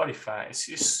reducing body fat.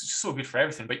 It's so good for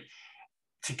everything. But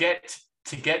to get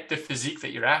the physique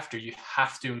that you're after, you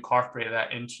have to incorporate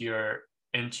that into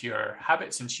your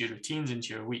habits, into your routines,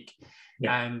 into your week.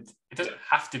 Yeah. And it doesn't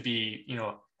have to be,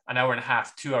 an hour and a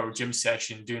half, 2 hour gym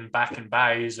session doing back and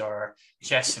buys or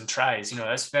chests and tries.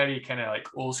 That's very kind of like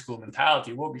old school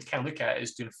mentality. What we can look at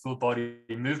is doing full body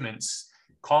movements,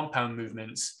 compound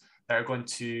movements that are going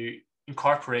to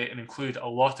incorporate and include a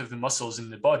lot of the muscles in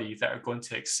the body that are going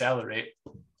to accelerate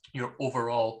your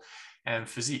overall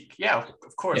physique. Yeah,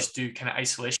 of course, do kind of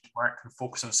isolation work and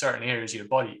focus on certain areas of your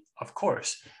body, of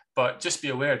course, but just be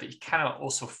aware that you cannot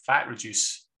also fat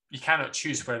reduce. You cannot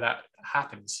choose where that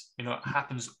happens. It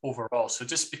happens overall. So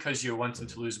just because you're wanting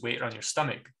to lose weight on your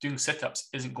stomach, doing sit-ups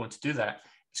isn't going to do that.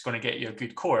 It's going to get you a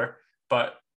good core,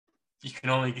 but you can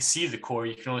only see the core,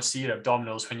 you can only see your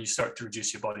abdominals when you start to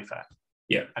reduce your body fat.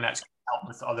 Yeah. And that's going to help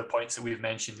with the other points that we've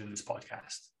mentioned in this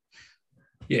podcast.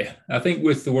 Yeah, I think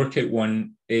with the workout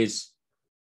one is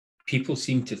people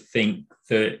seem to think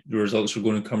that the results are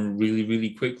going to come really, really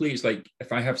quickly. It's like,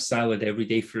 if I have salad every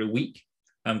day for a week,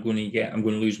 I'm going to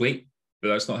lose weight. But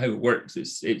that's not how it works.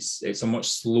 It's a much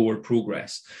slower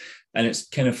progress. And it's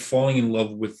kind of falling in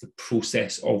love with the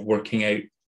process of working out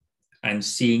and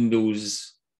seeing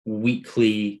those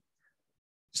weekly,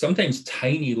 sometimes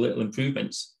tiny little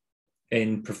improvements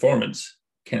in performance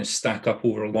kind of stack up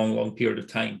over a long, long period of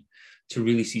time to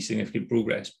really see significant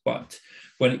progress. But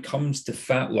when it comes to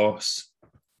fat loss,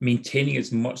 maintaining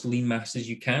as much lean mass as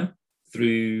you can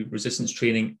through resistance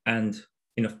training and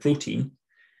enough protein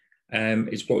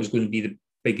is what is going to be the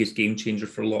biggest game changer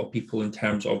for a lot of people in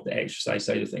terms of the exercise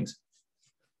side of things.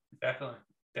 Definitely.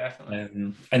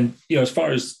 And as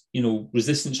far as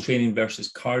resistance training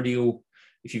versus cardio,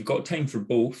 if you've got time for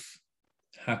both,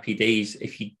 happy days.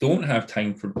 If you don't have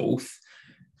time for both,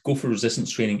 go for resistance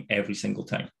training every single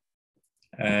time,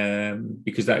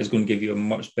 because that is going to give you a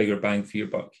much bigger bang for your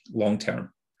buck long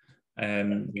term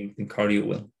than cardio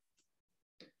will.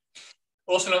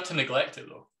 Also, not to neglect it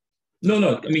though. No.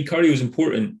 I mean, cardio is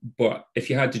important, but if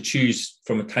you had to choose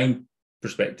from a time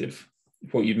perspective,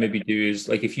 what you'd maybe do is,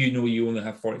 like, if you only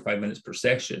have 45 minutes per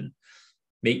session,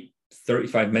 make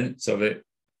 35 minutes of it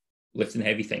lifting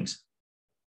heavy things.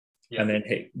 Yeah. And then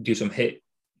do some HIIT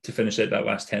to finish out that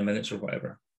last 10 minutes or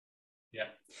whatever. Yeah.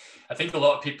 I think a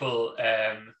lot of people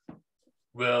I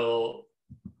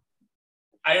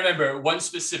remember one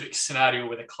specific scenario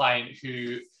with a client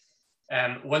who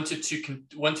wanted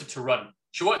to run.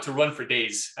 She wanted to run for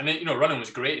days, and then running was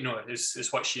great. Is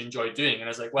what she enjoyed doing. And I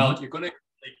was like, well, you're going to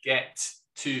get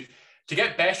to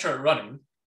get better at running,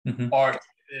 or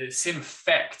the same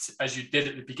effect as you did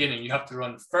at the beginning. You have to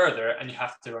run further, and you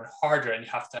have to run harder, and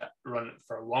you have to run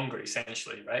for longer,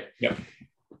 essentially, right? Yeah.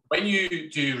 When you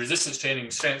do resistance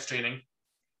training, strength training,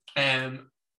 and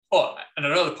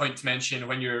another point to mention: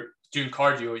 when you're doing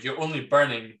cardio, you're only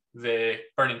burning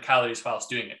calories whilst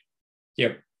doing it.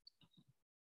 Yep.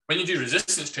 When you do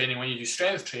resistance training, when you do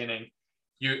strength training,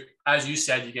 you, as you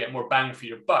said, you get more bang for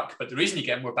your buck. But the reason you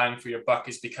get more bang for your buck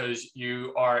is because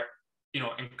you are,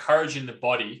 encouraging the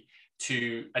body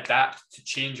to adapt, to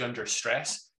change under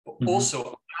stress. But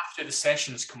also, after the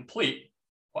session is complete,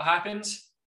 what happens?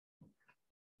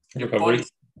 Your Recovery.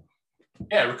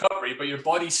 body, recovery, but your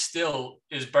body still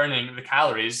is burning the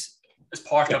calories as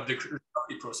part of the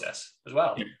recovery process as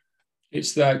well. Yeah.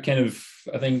 It's that kind of,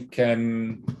 I think,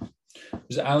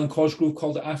 was it Alan Cosgrove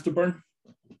called it afterburn?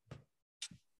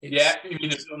 I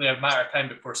mean, it's only a matter of time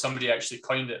before somebody actually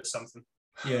coined it as something.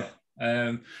 Yeah.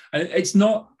 And it's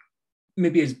not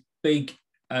maybe as big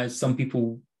as some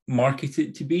people market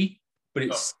it to be, but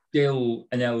it's still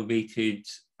an elevated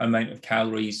amount of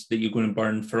calories that you're going to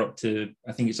burn for up to,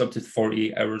 I think it's up to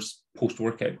 48 hours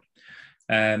post-workout.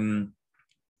 But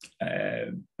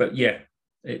yeah,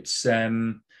 it's,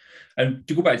 and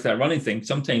to go back to that running thing,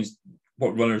 sometimes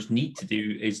what runners need to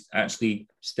do is actually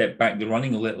step back the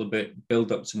running a little bit,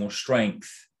 build up some more strength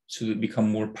so that they become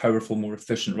more powerful, more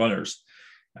efficient runners.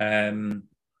 And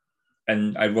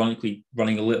ironically,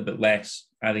 running a little bit less,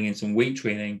 adding in some weight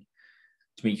training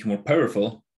to make you more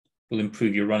powerful will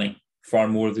improve your running far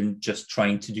more than just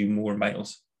trying to do more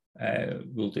miles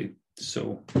will do.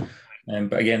 So,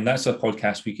 but again, that's a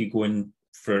podcast we could go in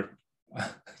for,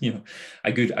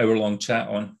 a good hour-long chat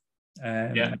on.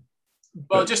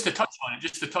 Well, just to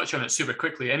touch on it super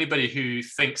quickly, anybody who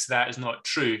thinks that is not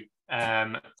true,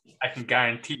 I can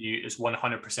guarantee you is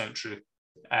 100% true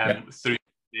through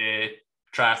the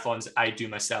triathlons I do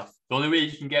myself. The only way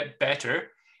you can get better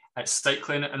at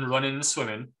cycling and running and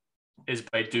swimming is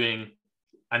by doing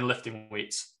and lifting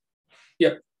weights.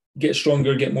 Yep. Get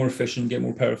stronger, get more efficient, get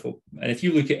more powerful. And if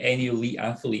you look at any elite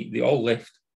athlete, they all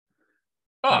lift.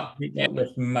 They not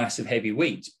lift massive heavy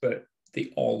weights, but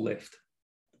they all lift.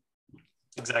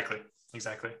 Exactly.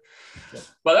 Yeah.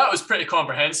 Well, that was pretty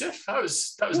comprehensive. That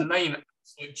was 9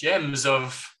 gems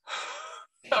of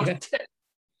tips.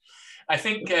 I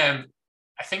think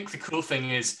the cool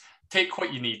thing is take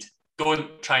what you need.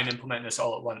 Don't try and implement this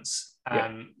all at once.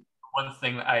 One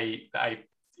thing that I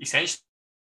essentially.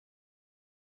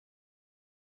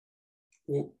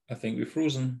 Oh, I think we're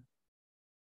frozen.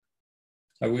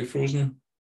 Are we frozen?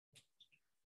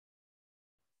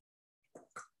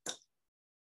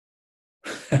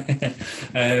 I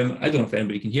don't know if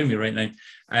anybody can hear me right now.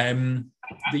 I can.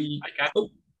 Oh,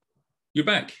 you're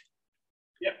back.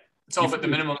 Yep, it's all about the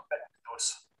minimum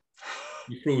dose.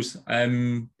 You froze.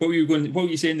 What were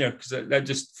you saying there? Because that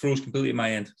just froze completely at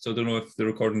my end. So I don't know if the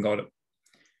recording got it.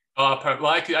 Well,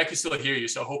 I could still hear you,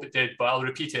 so I hope it did, but I'll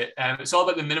repeat it. It's all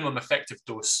about the minimum effective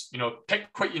dose. Pick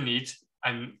what you need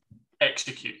and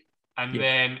execute. And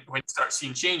then when you start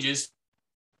seeing changes.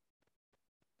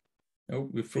 Oh,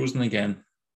 we've frozen again.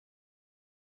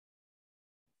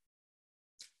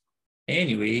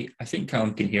 Anyway, I think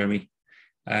Callum can hear me.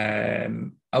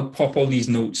 I'll pop all these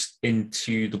notes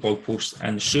into the blog post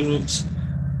and the show notes.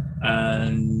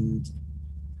 And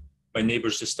my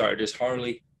neighbour's just started his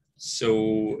Harley.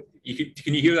 So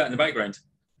can you hear that in the background?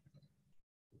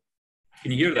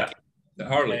 Can you hear that? The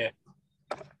Harley? Yeah.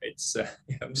 It's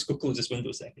I'm just going to close this window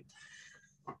a second.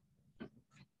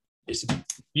 It's a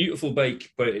beautiful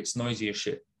bike, but it's noisy as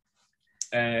shit.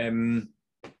 I don't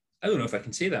know if I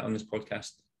can say that on this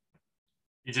podcast.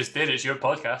 You just did. It's your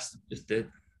podcast. Just did.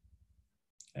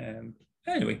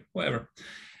 Anyway, whatever.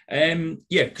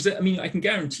 Because I can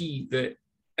guarantee that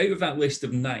out of that list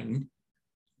of 9,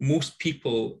 most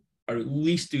people are at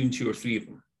least doing 2 or 3 of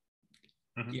them.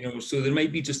 Mm-hmm. So there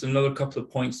might be just another couple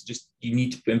of points you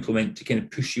need to implement to kind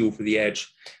of push you over the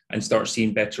edge and start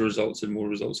seeing better results and more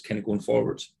results kind of going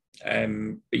forward.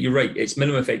 But you're right, it's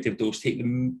minimum effective dose. Take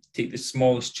the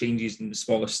smallest changes and the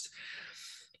smallest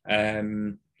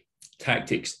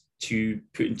tactics to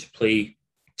put into play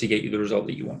to get you the result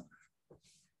that you want.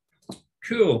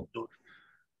 Cool.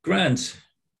 Grand.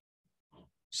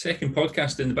 Second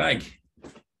podcast in the bag.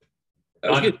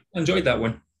 That was good. I enjoyed that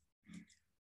one.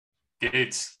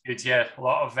 Good. Yeah, a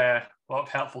lot of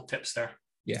helpful tips there.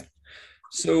 Yeah.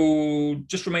 So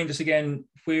just remind us again,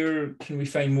 where can we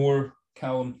find more,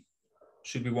 Callum,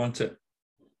 should we want it?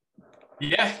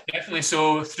 Yeah, definitely.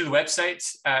 So through the website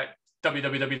at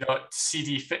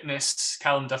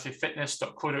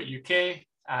www.cdfitness.callumduffyfitness.co.uk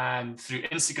and through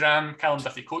Instagram, Callum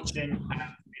Duffy Coaching, and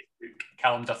Facebook,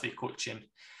 Callum Duffy Coaching.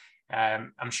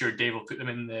 I'm sure Dave will put them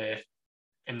in the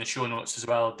show notes as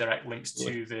well, direct links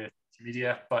to the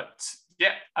media. But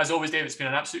yeah, as always, Dave, it's been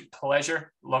an absolute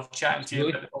pleasure. Love chatting to you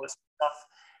about all this stuff.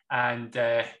 And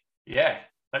I've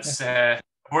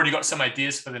already got some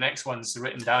ideas for the next ones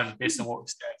written down based on what we've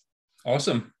said.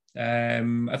 Awesome.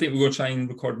 I think we're going to try and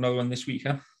record another one this week,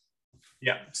 huh?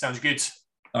 Yeah, sounds good.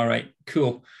 All right,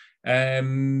 cool.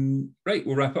 Right,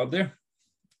 we'll wrap it up there.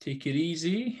 Take it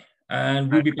easy.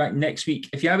 And we'll be back next week.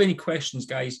 If you have any questions,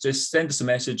 guys, just send us a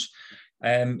message.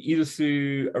 either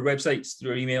through our websites,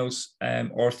 through our emails,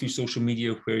 or through social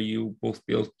media, where you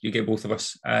get both of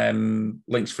us.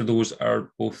 Links for those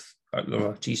are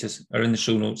are in the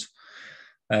show notes.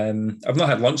 I've not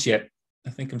had lunch yet. I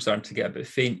think I'm starting to get a bit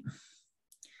faint.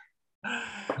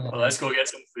 Well, let's go get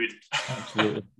some food. Absolutely.